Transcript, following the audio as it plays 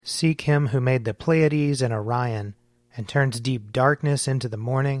Seek him who made the Pleiades and Orion, and turns deep darkness into the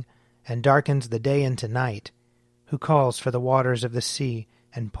morning, and darkens the day into night, who calls for the waters of the sea,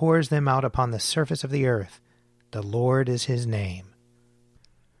 and pours them out upon the surface of the earth. The Lord is his name.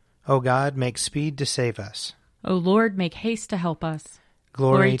 O God, make speed to save us. O Lord, make haste to help us.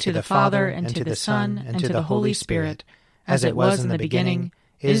 Glory to the Father, and to the Son, and to the Holy Spirit, as it was in the beginning,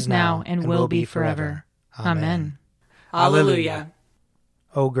 is now, and will be forever. Amen. Alleluia.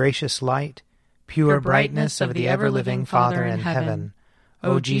 O gracious light, pure brightness of the ever-living Father in heaven,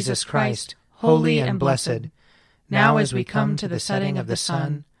 O Jesus Christ, holy and blessed, now as we come to the setting of the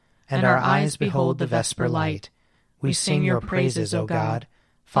sun, and our eyes behold the vesper light, we sing your praises, O God,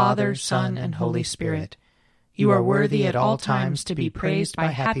 Father, Son, and Holy Spirit. You are worthy at all times to be praised by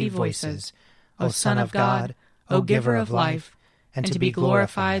happy voices, O Son of God, O Giver of life, and to be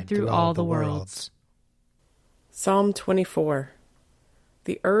glorified through all the worlds. Psalm 24.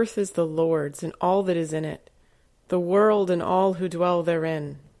 The earth is the Lord's, and all that is in it, the world and all who dwell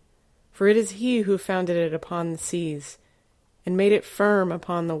therein. For it is he who founded it upon the seas, and made it firm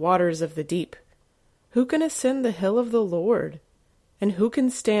upon the waters of the deep. Who can ascend the hill of the Lord? And who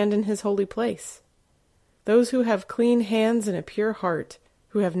can stand in his holy place? Those who have clean hands and a pure heart,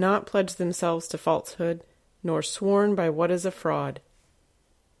 who have not pledged themselves to falsehood, nor sworn by what is a fraud.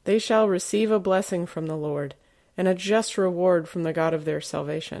 They shall receive a blessing from the Lord, and a just reward from the God of their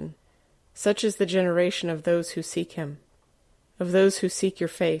salvation. Such is the generation of those who seek him, of those who seek your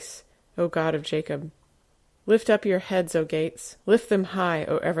face, O God of Jacob. Lift up your heads, O gates, lift them high,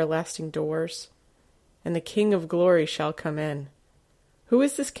 O everlasting doors, and the King of glory shall come in. Who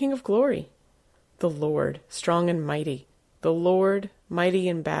is this King of glory? The Lord, strong and mighty, the Lord, mighty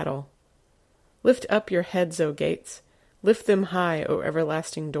in battle. Lift up your heads, O gates, lift them high, O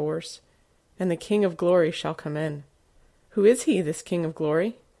everlasting doors, and the King of glory shall come in. Who is he, this King of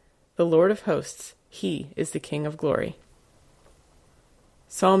glory? The Lord of hosts, he is the King of glory.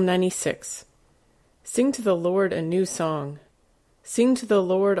 Psalm 96. Sing to the Lord a new song. Sing to the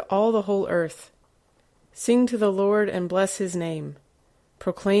Lord all the whole earth. Sing to the Lord and bless his name.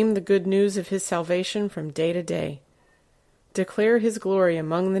 Proclaim the good news of his salvation from day to day. Declare his glory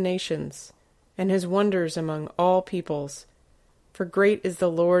among the nations, and his wonders among all peoples. For great is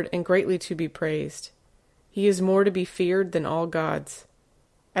the Lord, and greatly to be praised. He is more to be feared than all gods.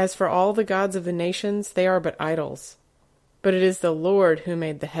 As for all the gods of the nations, they are but idols. But it is the Lord who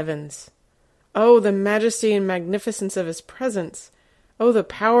made the heavens. Oh, the majesty and magnificence of his presence! Oh, the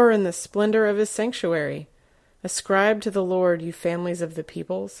power and the splendor of his sanctuary! Ascribe to the Lord, you families of the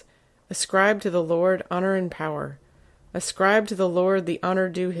peoples. Ascribe to the Lord honor and power. Ascribe to the Lord the honor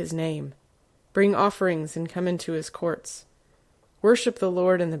due his name. Bring offerings and come into his courts. Worship the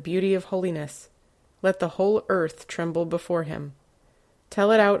Lord in the beauty of holiness. Let the whole earth tremble before him.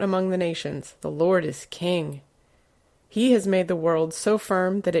 Tell it out among the nations, the Lord is king. He has made the world so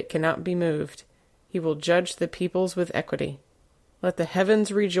firm that it cannot be moved. He will judge the peoples with equity. Let the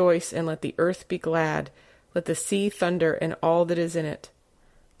heavens rejoice, and let the earth be glad. Let the sea thunder, and all that is in it.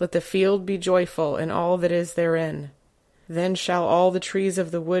 Let the field be joyful, and all that is therein. Then shall all the trees of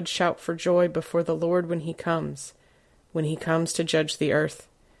the wood shout for joy before the Lord when he comes to judge the earth.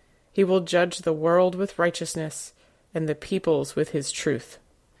 He will judge the world with righteousness, and the peoples with his truth.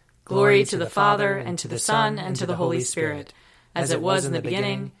 Glory to the Father, and to the Son, and to the Holy Spirit, as it was in the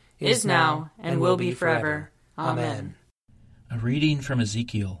beginning, is now, and will be forever. Amen. A reading from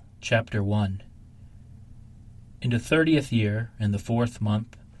Ezekiel, chapter 1. In the 30th year, in the 4th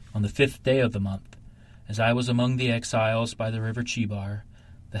month, on the 5th day of the month, as I was among the exiles by the river Chebar,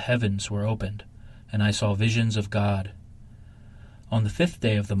 the heavens were opened, and I saw visions of God. On the 5th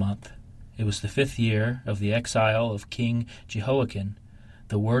day of the month, it was the 5th year of the exile of King Jehoiakim,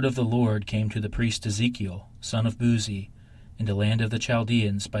 the word of the Lord came to the priest Ezekiel, son of Buzi, in the land of the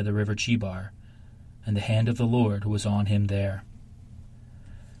Chaldeans by the river Chebar, and the hand of the Lord was on him there.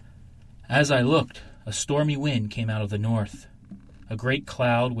 As I looked, a stormy wind came out of the north, a great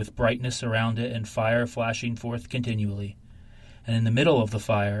cloud with brightness around it and fire flashing forth continually, and in the middle of the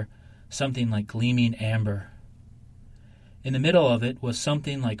fire something like gleaming amber. In the middle of it was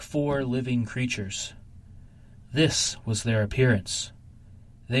something like 4 living creatures. This was their appearance.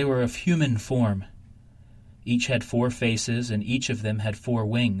 They were of human form. Each had 4 faces, and each of them had 4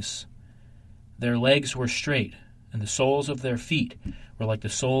 wings. Their legs were straight, and the soles of their feet were like the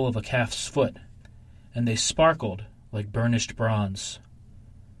sole of a calf's foot, and they sparkled like burnished bronze.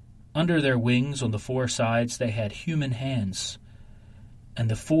 Under their wings on the 4 sides they had human hands, and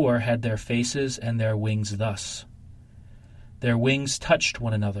the 4 had their faces and their wings thus. Their wings touched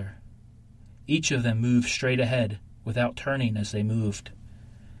one another. Each of them moved straight ahead, without turning as they moved.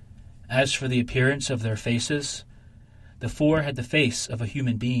 As for the appearance of their faces, the 4 had the face of a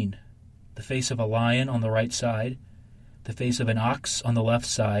human being, the face of a lion on the right side, the face of an ox on the left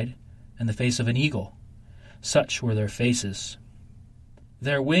side, and the face of an eagle. Such were their faces.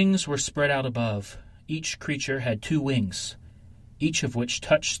 Their wings were spread out above. Each creature had 2 wings, each of which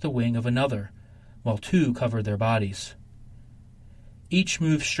touched the wing of another, while 2 covered their bodies. Each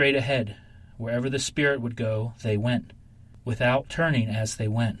moved straight ahead. Wherever the Spirit would go, they went, without turning as they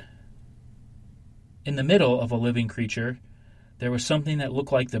went. In the middle of a living creature, there was something that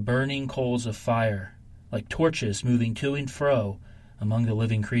looked like the burning coals of fire, like torches moving to and fro among the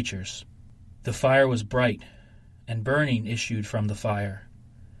living creatures. The fire was bright, and burning issued from the fire.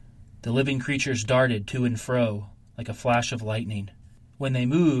 The living creatures darted to and fro like a flash of lightning. When they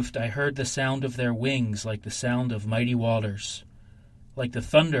moved, I heard the sound of their wings like the sound of mighty waters, like the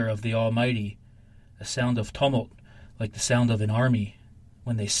thunder of the Almighty, a sound of tumult like the sound of an army.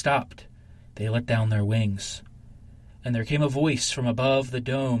 When they stopped, they let down their wings. And there came a voice from above the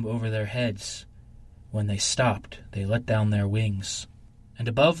dome over their heads. When they stopped, they let down their wings. And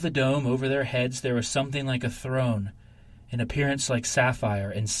above the dome over their heads there was something like a throne, in appearance like sapphire,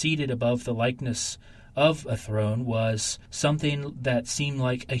 and seated above the likeness of a throne was something that seemed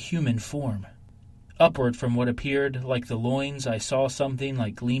like a human form. Upward from what appeared like the loins I saw something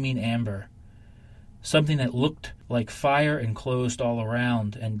like gleaming amber, something that looked like fire enclosed all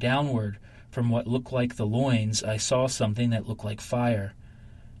around, and downward from what looked like the loins I saw something that looked like fire,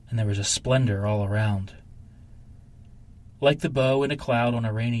 and there was a splendor all around. Like the bow in a cloud on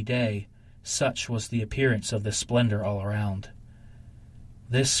a rainy day, such was the appearance of the splendor all around.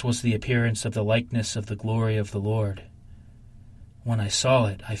 This was the appearance of the likeness of the glory of the Lord. When I saw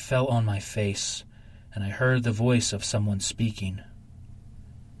it, I fell on my face, and I heard the voice of someone speaking.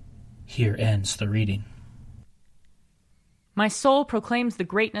 Here ends the reading. My soul proclaims the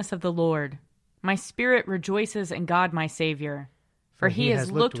greatness of the Lord. My spirit rejoices in God my Savior, for he has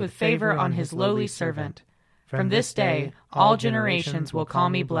looked with favor on his lowly servant. From this day all generations will call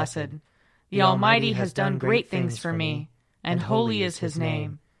me blessed. The Almighty has done great things for me, and holy is his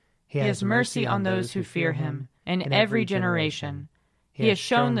name. He has mercy on those who fear him, in every generation. He has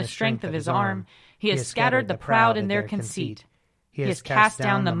shown the strength of his arm. He has scattered the proud in their conceit. He has cast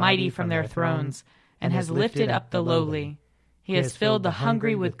down the mighty from their thrones, and has lifted up the lowly. He has filled the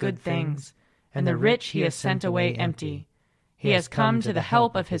hungry with good things, and the rich he has sent away empty. He has come to the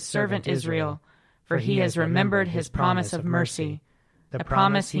help of his servant Israel, for he has remembered his promise of mercy, the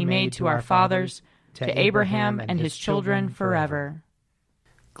promise he made to our fathers, to Abraham and his children forever.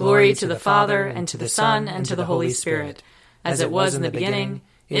 Glory to the Father, and to the Son, and to the Holy Spirit, as it was in the beginning,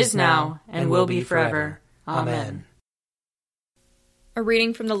 is now, and will be forever. Amen. A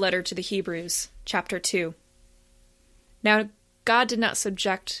reading from the letter to the Hebrews, chapter 2. Now God did not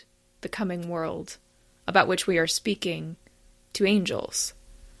subject the coming world, about which we are speaking, to angels.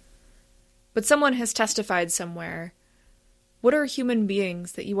 But someone has testified somewhere, "What are human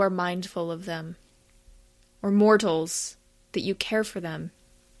beings that you are mindful of them? Or mortals that you care for them?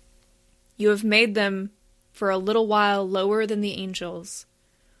 You have made them for a little while lower than the angels.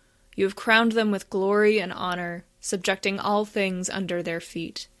 You have crowned them with glory and honor, subjecting all things under their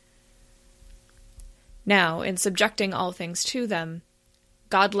feet." Now, in subjecting all things to them,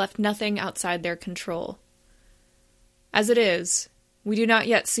 God left nothing outside their control. As it is, we do not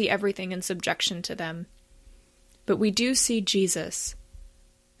yet see everything in subjection to them, but we do see Jesus,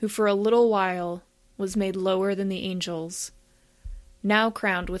 who for a little while was made lower than the angels, now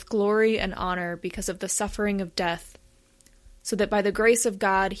crowned with glory and honor because of the suffering of death, so that by the grace of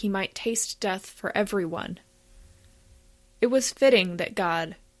God he might taste death for everyone. It was fitting that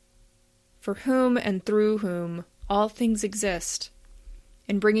God, for whom and through whom all things exist,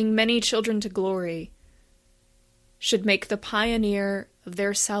 in bringing many children to glory, should make the pioneer of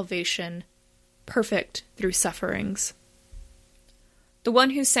their salvation perfect through sufferings. The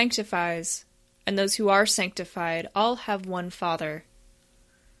one who sanctifies and those who are sanctified all have one Father.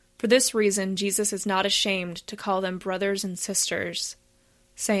 For this reason Jesus is not ashamed to call them brothers and sisters,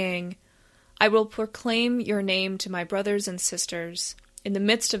 saying, "I will proclaim your name to my brothers and sisters. In the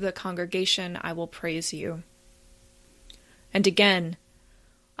midst of the congregation I will praise you." And again,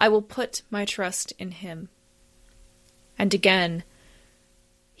 "I will put my trust in him." And again,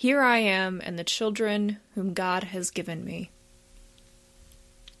 "Here I am and the children whom God has given me."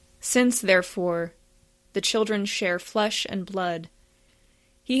 Since, therefore, the children share flesh and blood,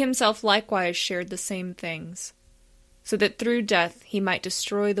 he himself likewise shared the same things, so that through death he might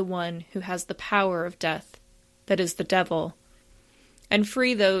destroy the one who has the power of death, that is, the devil, and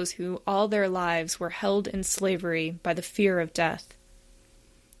free those who all their lives were held in slavery by the fear of death.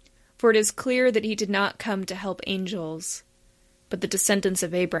 For it is clear that he did not come to help angels, but the descendants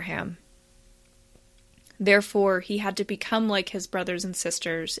of Abraham. Therefore, he had to become like his brothers and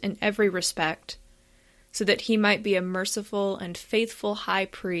sisters in every respect, so that he might be a merciful and faithful high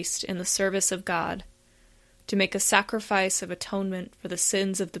priest in the service of God, to make a sacrifice of atonement for the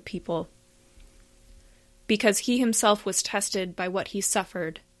sins of the people. Because he himself was tested by what he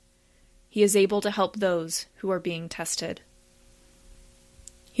suffered, he is able to help those who are being tested.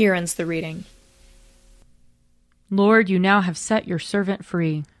 Here ends the reading. Lord, you now have set your servant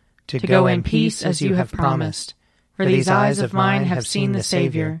free, to go in peace as you have promised. For these eyes of mine have seen the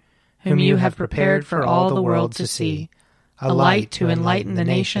Savior, whom you have prepared for all the world to see, a light to enlighten the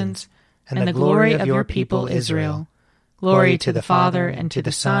nations, and the glory of your people Israel. Glory to the Father, and to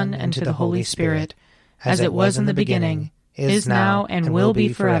the Son, and to the Holy Spirit, as it was in the beginning, is now, and will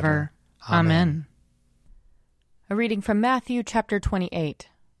be forever. Amen. A reading from Matthew chapter 28.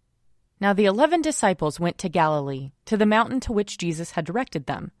 Now the 11 disciples went to Galilee, to the mountain to which Jesus had directed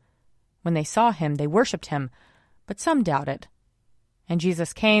them. When they saw him, they worshipped him, but some doubted. And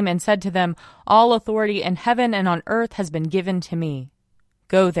Jesus came and said to them, All authority in heaven and on earth has been given to me.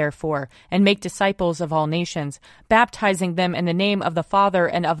 Go, therefore, and make disciples of all nations, baptizing them in the name of the Father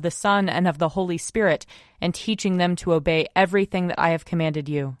and of the Son and of the Holy Spirit, and teaching them to obey everything that I have commanded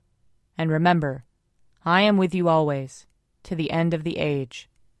you. And remember, I am with you always, to the end of the age.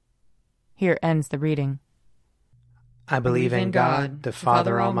 Here ends the reading. I believe in God, the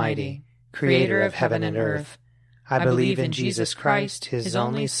Father Almighty, creator of heaven and earth. I believe in Jesus Christ, his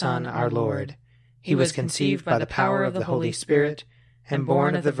only Son, our Lord. He was conceived by the power of the Holy Spirit and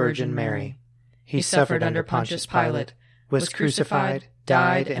born of the Virgin Mary. He suffered under Pontius Pilate, was crucified,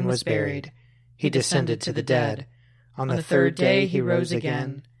 died, and was buried. He descended to the dead. On the third day he rose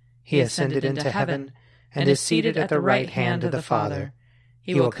again. He ascended into heaven and is seated at the right hand of the Father.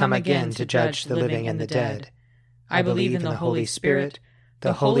 He will come again to judge the living and the dead. I believe in the Holy Spirit,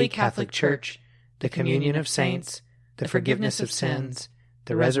 the Holy Catholic Church, the communion of saints, the forgiveness of sins,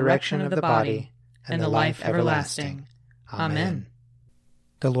 the resurrection of the body, and the life everlasting. Amen.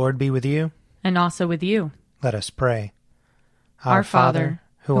 The Lord be with you. And also with you. Let us pray. Our Father,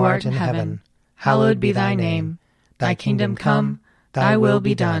 who art in heaven, hallowed be thy name. Thy kingdom come, thy will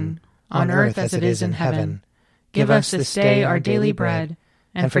be done, on earth as it is in heaven. Give us this day our daily bread,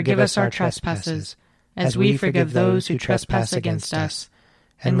 and forgive us our trespasses, as we forgive those who trespass against us.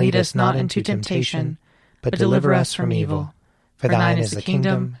 And lead us not into temptation, but deliver us from evil. For thine is the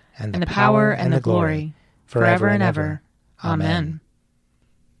kingdom, and the power, and the glory, forever and ever. Amen.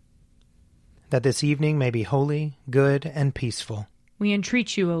 That this evening may be holy, good, and peaceful. We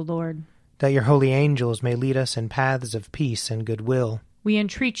entreat you, O Lord. That your holy angels may lead us in paths of peace and goodwill. We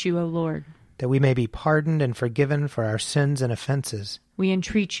entreat you, O Lord. That we may be pardoned and forgiven for our sins and offenses. We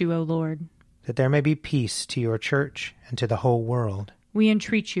entreat you, O Lord. That there may be peace to your church and to the whole world. We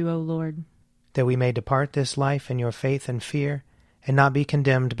entreat you, O Lord. That we may depart this life in your faith and fear, and not be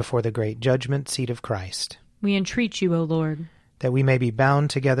condemned before the great judgment seat of Christ. We entreat you, O Lord. That we may be bound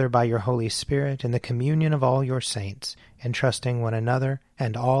together by your Holy Spirit in the communion of all your saints, entrusting one another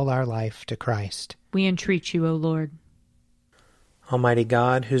and all our life to Christ. We entreat you, O Lord. Almighty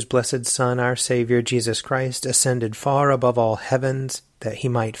God, whose blessed Son, our Savior, Jesus Christ, ascended far above all heavens, that he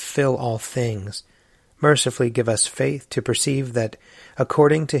might fill all things, mercifully give us faith to perceive that,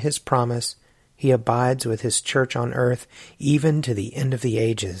 according to his promise, he abides with his church on earth, even to the end of the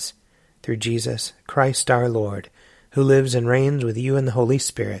ages. Through Jesus Christ our Lord, who lives and reigns with you in the Holy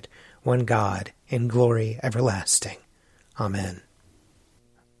Spirit, one God, in glory everlasting. Amen.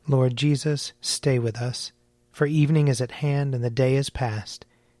 Lord Jesus, stay with us, for evening is at hand and the day is past.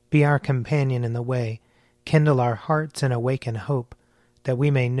 Be our companion in the way, kindle our hearts and awaken hope, that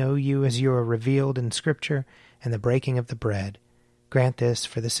we may know you as you are revealed in Scripture and the breaking of the bread. Grant this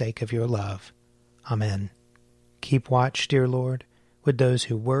for the sake of your love. Amen. Keep watch, dear Lord, with those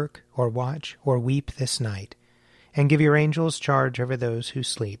who work or watch or weep this night, and give your angels charge over those who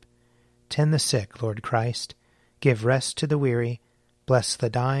sleep. Tend the sick, Lord Christ. Give rest to the weary. Bless the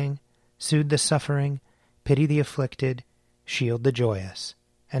dying. Soothe the suffering. Pity the afflicted. Shield the joyous.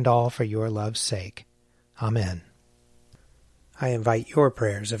 And all for your love's sake. Amen. I invite your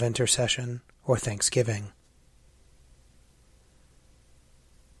prayers of intercession or thanksgiving.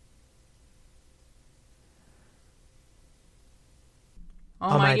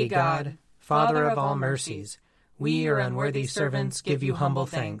 Almighty God, Father of all mercies, we, your unworthy servants, give you humble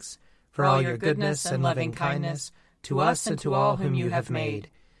thanks for all your goodness and loving kindness to us and to all whom you have made.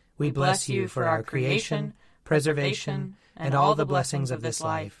 We bless you for our creation, preservation, and all the blessings of this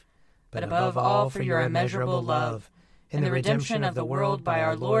life, but above all for your immeasurable love, in the redemption of the world by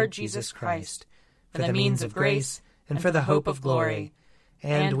our Lord Jesus Christ, for the means of grace and for the hope of glory.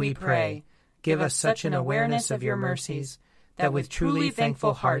 And we pray, give us such an awareness of your mercies, that with truly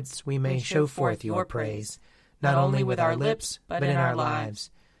thankful hearts we may show forth your praise, not only with our lips, but in our lives,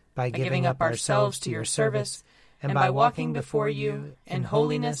 by giving up ourselves to your service, and by walking before you in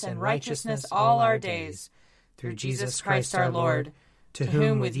holiness and righteousness all our days, through Jesus Christ our Lord, to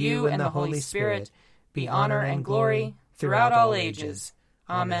whom with you and the Holy Spirit be honor and glory throughout all ages.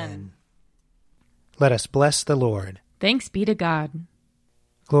 Amen. Let us bless the Lord. Thanks be to God.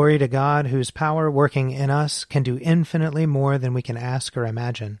 Glory to God, whose power working in us can do infinitely more than we can ask or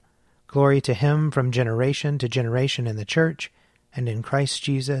imagine. Glory to him from generation to generation in the Church, and in Christ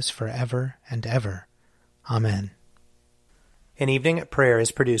Jesus forever and ever. Amen. An Evening at Prayer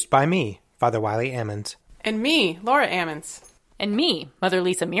is produced by me, Father Wiley Ammons. And me, Laura Ammons. And me, Mother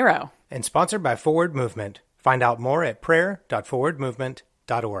Lisa Miro. And sponsored by Forward Movement. Find out more at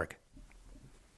prayer.forwardmovement.org.